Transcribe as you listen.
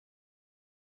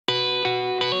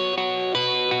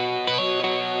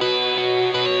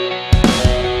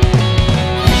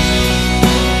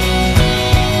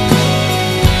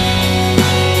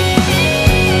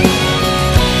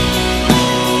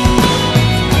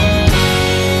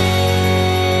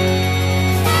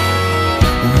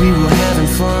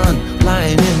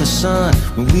sun,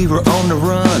 when we were on the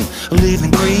run,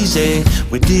 living crazy.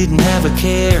 We didn't have a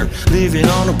care, living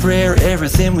on a prayer,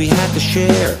 everything we had to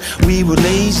share. We were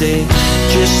lazy,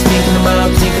 just thinking about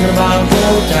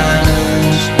old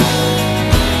times.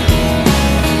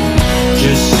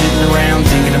 Just sitting around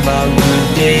thinking about good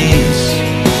days,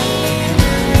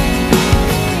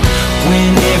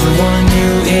 when everyone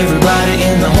knew everybody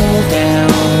in the whole town.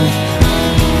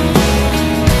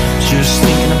 Just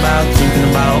thinking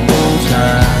about old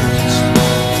times.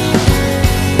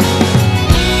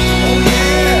 Oh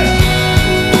yeah.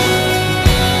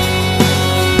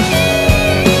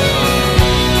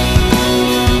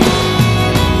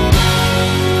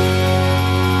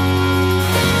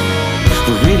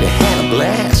 We really had a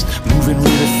blast, moving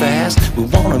really fast. We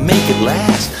wanna make it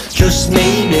last. Just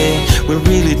maybe we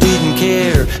really didn't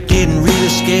care, didn't really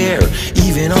scare,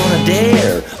 even on a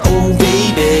dare. Oh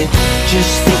baby,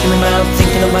 just thinking about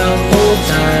old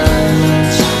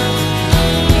times.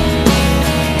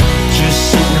 Just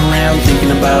sitting around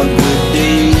thinking about good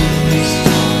days,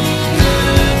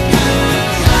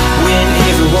 when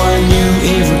everyone knew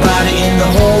everybody in the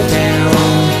whole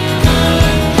town.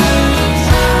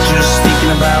 Just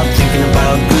thinking about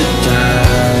good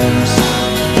times.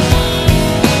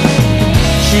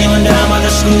 Chilling down by the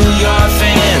schoolyard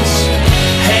fence,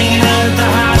 hanging out at the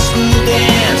high school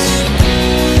dance,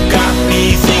 got me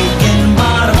thinking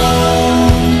about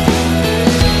home.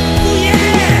 Ooh,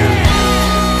 yeah.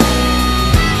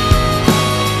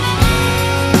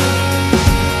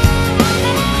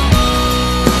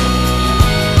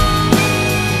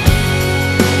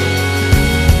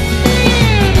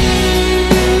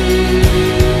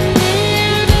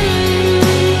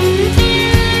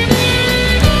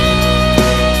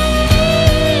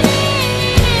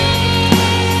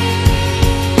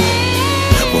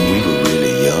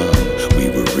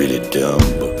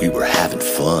 But we were having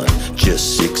fun,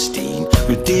 just 16.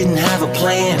 We didn't have a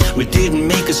plan, we didn't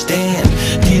make a stand,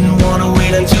 didn't want to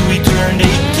wait until we turned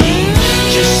 18.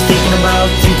 Just thinking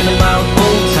about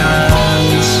old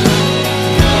times.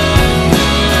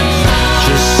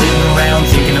 Just sitting around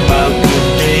thinking about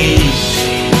good days,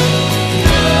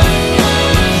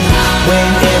 when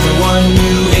everyone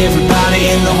knew everybody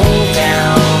in the whole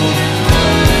town.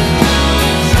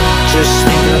 Just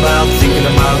thinking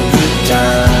about